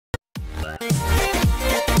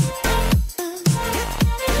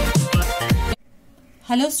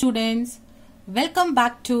Hello students, welcome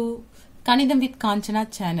back to Kanidam with Kanchana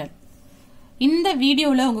channel. இந்த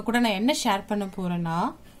வீடியோல உங்க கூட நான் என்ன ஷேர் பண்ண போறேன்னா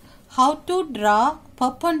how to draw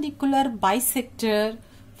perpendicular bisector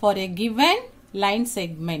for a given line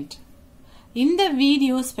segment. இந்த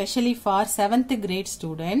video specially for 7th grade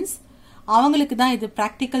students. அவங்களுக்கு தான் இது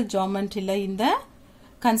practical geometryல இந்த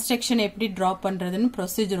construction எப்படி draw பண்றதுன்னு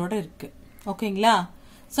procedure-ஓட இருக்கு. ஓகேங்களா?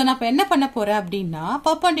 So நான் என்ன பண்ண போறேன் அப்படின்னா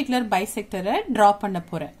perpendicular bisector draw பண்ண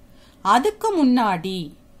போறேன். அதுக்கு முன்னாடி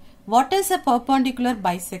what is a perpendicular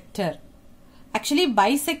bisector? Actually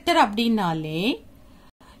bisector அப்படினாலே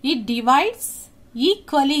it divides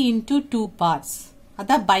equally into two parts.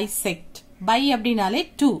 அதான் bisect. Bi அப்படினாலே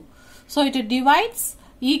two. So it divides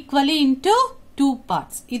equally into two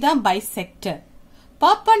parts. இதான் bisector.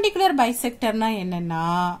 Perpendicular bisectorனா என்னன்னா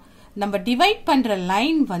நம்ம டிவைட் பண்ற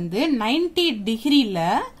லைன் வந்து 90 டிகிரில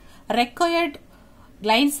required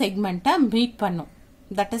லைன் செக்மெண்ட்டை மீட் பண்ணும்.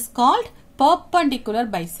 That is called perpendicular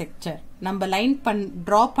bisector. நம்ம லைன்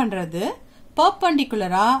draw பண்றது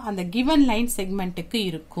perpendicular-ஆ அந்த given லைன் செக்மெண்ட்டுக்கு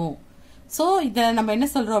இருக்கும். So இத நம்ம என்ன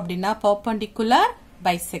சொல்றோம் அப்படின்னா perpendicular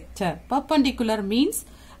bisector. Perpendicular means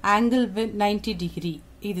angle with 90 degree.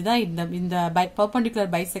 இதுதான் இந்த perpendicular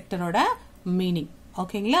bisector-ஓட மீனிங்.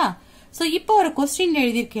 ஓகேங்களா? So இப்போ ஒரு क्वेश्चन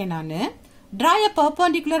எழுதிருக்கேன் நானு. Draw a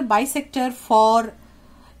perpendicular bisector for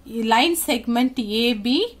line segment AB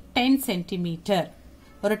 10 cm.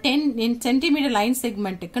 ஒரு 10 cm line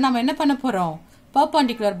segmentக்கு நாம என்ன பண்ண போறோம்?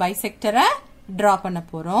 Perpendicular bisector-ஐ draw பண்ண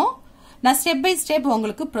போறோம். நான் ஸ்டெப் பை ஸ்டெப்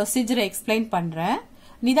உங்களுக்கு ப்ரொசீஜரை எக்ஸ்பிளைன் பண்றேன்.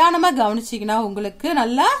 நிதானமா கவனிச்சீங்கன்னா உங்களுக்கு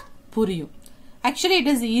நல்லா புரியும். Actually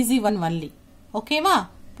it is easy one only. ஓகேவா?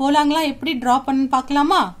 போலாங்களா? எப்படி draw பண்ணனும்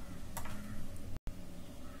பார்க்கலாமா?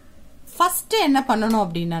 ஃபர்ஸ்ட் என்ன பண்ணணும்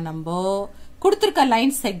அப்படின்னா நம்ம கொடுத்திருக்க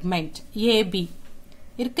லைன் செக்மெண்ட் AB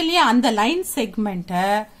இருக்கு இல்லையா அந்த லைன் செக்மெண்ட்டை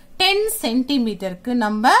 10 சென்டிமீட்டருக்கு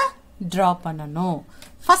நம்ம டிரா பண்ணணும்.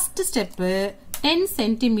 First step 10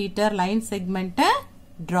 centimetre line செக்மெண்ட்டை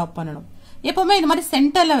draw பண்ணணும். எப்பவுமே இந்த மாதிரி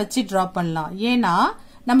சென்டர்ல வச்சு டிரா பண்ணலாம். ஏன்னா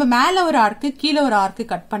நம்ம மேல ஒரு ஆர்க்கு கீழே ஒரு ஆர்க்கு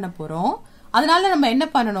கட் பண்ண போறோம். அதனால நம்ம என்ன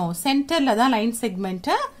பண்ணணும் சென்டர்ல தான் லைன்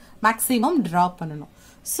செக்மெண்ட்டை மேக்ஸிமம் டிரா பண்ணணும்.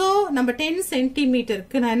 So நம்ம 10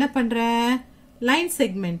 சென்டிமீட்டருக்கு நான் என்ன பண்றேன் லைன்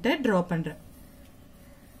செக்மெண்ட்டை டிரா பண்றேன்.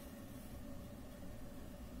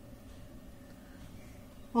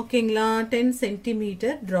 ஓகேங்களா 10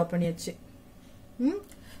 சென்டிமீட்டர் டிரா பண்ணியாச்சு.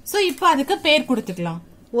 So இப்போ அதுக்கு பேர் கொடுத்துக்கலாம்.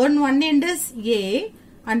 one end is A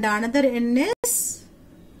and another end is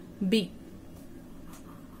B.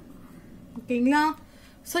 ஓகேங்களா?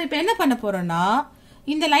 So இப்போ என்ன பண்ண போறோம்னா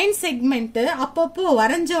இந்த லைன் செக்மெண்ட் அப்பப்போ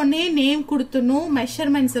வரைஞ்ச உடனே நேம் கொடுத்தணும்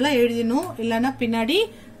மெஷர்மெண்ட்ஸ் எல்லாம் எழுதணும் இல்லனா பின்னாடி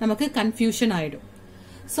நமக்கு கன்ஃபியூஷன் ஆயிடும்.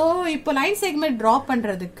 சோ இப்போ லைன் செக்மெண்ட் டிரா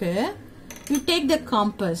பண்றதுக்கு you take the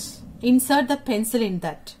compass, insert the pencil in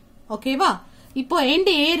that. ஓகேவா? இப்போ end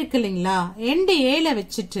A இருக்கு இல்லீங்களா end A ல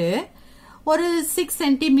வச்சிட்டு ஒரு 6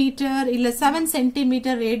 சென்டிமீட்டர் இல்ல 7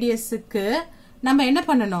 சென்டிமீட்டர் ரேடியஸ்க்கு நம்ம என்ன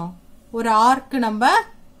பண்ணணும் ஒரு ஆர்க் நம்ம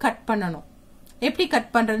கட் பண்ணணும். எப்படி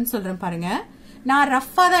கட் பண்றதுன்னு சொல்றேன் பாருங்க. நான்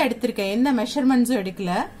ரஃபா தான் எடுத்திருக்கேன். எந்த மெஷர்மெண்ட்ஸும்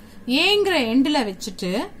எடுக்கல. ஏங்கிற எண்ட்ல வச்சுட்டு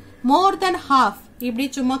மோர் தென் ஹாஃப் இப்படி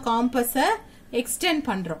சும்மா காம்பஸ எக்ஸ்டெண்ட்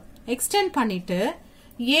பண்றோம். எக்ஸ்டெண்ட் பண்ணிட்டு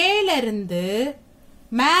ஏல இருந்து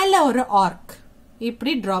மேல ஒரு ஆர்க்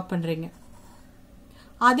இப்படி டிரா பண்றீங்க.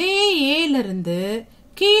 அதே ஏல இருந்து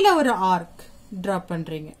கீழே ஒரு ஆர்க் டிரா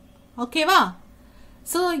பண்றீங்க. ஓகேவா?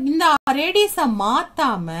 சோ இந்த ரேடியஸ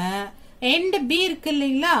மாத்தாம எண்ட் பி இருக்கு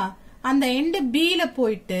இல்லீங்களா அந்த எண்ட் பி ல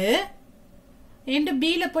போயிட்டு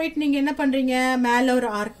நீங்க என்ன பண்றீங்க மேல ஒரு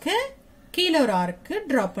ஆர்க்கு கீழே ஒரு ஆர்க்கு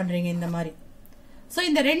டிரா பண்றீங்க இந்த மாதிரி. சோ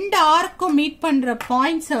இந்த ரெண்டு ஆர்க்கும் மீட் பண்ற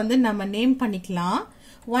பாயிண்ட்ஸ் வந்து நம்ம நேம் பண்ணிக்கலாம்.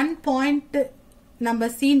 ஒன் பாயிண்ட் நம்ம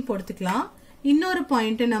சீன் போட்டுக்கலாம். இன்னொரு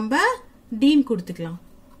பாயிண்ட் நம்ம டீன் கொடுத்துக்கலாம்.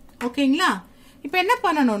 ஓகேங்களா? இப்ப என்ன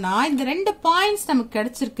பண்ணணும்னா இந்த ரெண்டு பாயிண்ட்ஸ் நமக்கு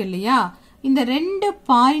கிடைச்சிருக்கு இல்லையா இந்த ரெண்டு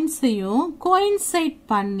பாயிண்ட்ஸையும் கோயின்சைட்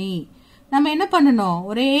பண்ணி நம்ம என்ன பண்ணணும்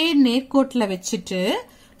ஒரே நேர்கோட்டுல வச்சுட்டு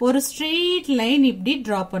ஒரு ஸ்ட்ரெயிட் லைன் இப்படி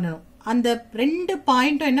டிரா பண்ணணும். அந்த ரெண்டு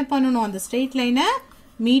பாயிண்டும் என்ன பண்ணணும் அந்த ஸ்ட்ரெயிட் லைனை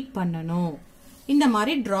மீட் பண்ணணும். இந்த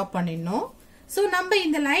மாதிரி டிரா பண்ணிடணும். சோ நம்ம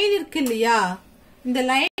இந்த லைன் இருக்கு இல்லையா இந்த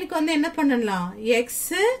லைனுக்கு வந்து என்ன பண்ணலாம்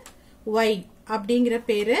எக்ஸ் ஒய் அப்படிங்கிற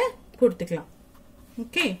பேரு கொடுத்துக்கலாம்.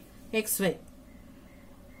 Okay XY.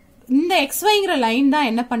 இந்த XYங்கிற லைன் தான்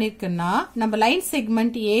என்ன பண்ணிருக்குன்னா நம்ம லைன்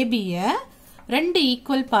செக்மெண்ட் ஏபிய ரெண்டு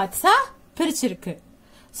ஈக்குவல் பார்ட்ஸா பிரிச்சிருக்கு.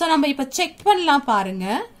 சோ நம்ம இப்ப செக் பண்ணலாம் பாருங்க.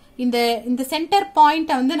 இந்த சென்டர்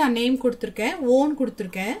பாயிண்ட் வந்து நான் நேம் கொடுத்திருக்கேன் ஓன்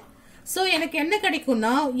கொடுத்திருக்கேன். சோ எனக்கு என்ன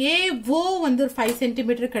கிடைக்கும்னா ஏஓ வந்து ஒரு 5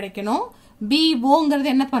 சென்டிமீட்டர் கிடைக்கணும். பிஓங்கிறது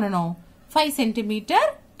என்ன பண்ணணும் 5 சென்டிமீட்டர்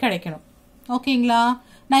கிடைக்கணும். ஓகேங்களா?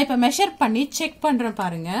 நான் இப்ப மெஷர் பண்ணி செக் பண்றேன்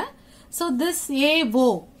பாருங்க. So this AO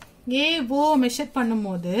மெஷர்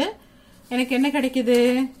பண்ணும்போது எனக்கு என்ன கிடைக்குது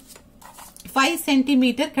 5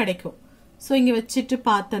 சென்டிமீட்டர் கிடைக்கும். So இங்க வச்சிட்டு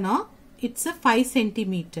பார்த்தனா it's a 5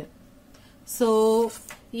 centimeter. So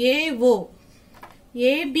AO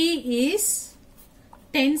AB is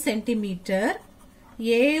 10 centimeter.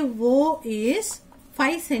 AO is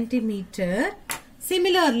 5 centimeter.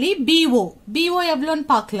 Similarly BO எவ்வளோன்னு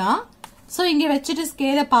பார்க்கலாம். So இங்க வச்சிட்டு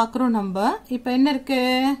ஸ்கேலை பார்க்குறோம் நம்ம. இப்போ என்ன இருக்கு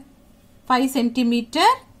 5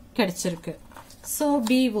 சென்டிமீட்டர் கிடைச்சிருக்கு. So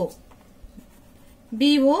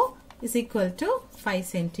BO is equal to 5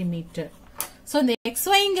 centimeter. So the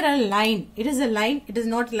XYங்கிற line, it is a line, it is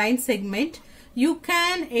not line segment. You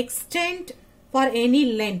can extend for any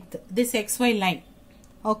length this XY line.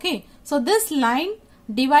 Okay, so this line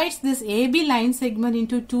divides this AB line segment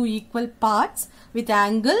into two equal parts with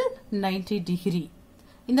angle 90 degree.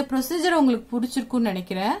 இந்த procedure உங்களுக்கு பிடிச்சிருக்கும்னு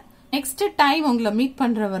நினைக்கிறேன். Next time உங்களை meet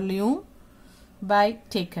பண்ற வரலையும் bye,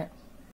 take care.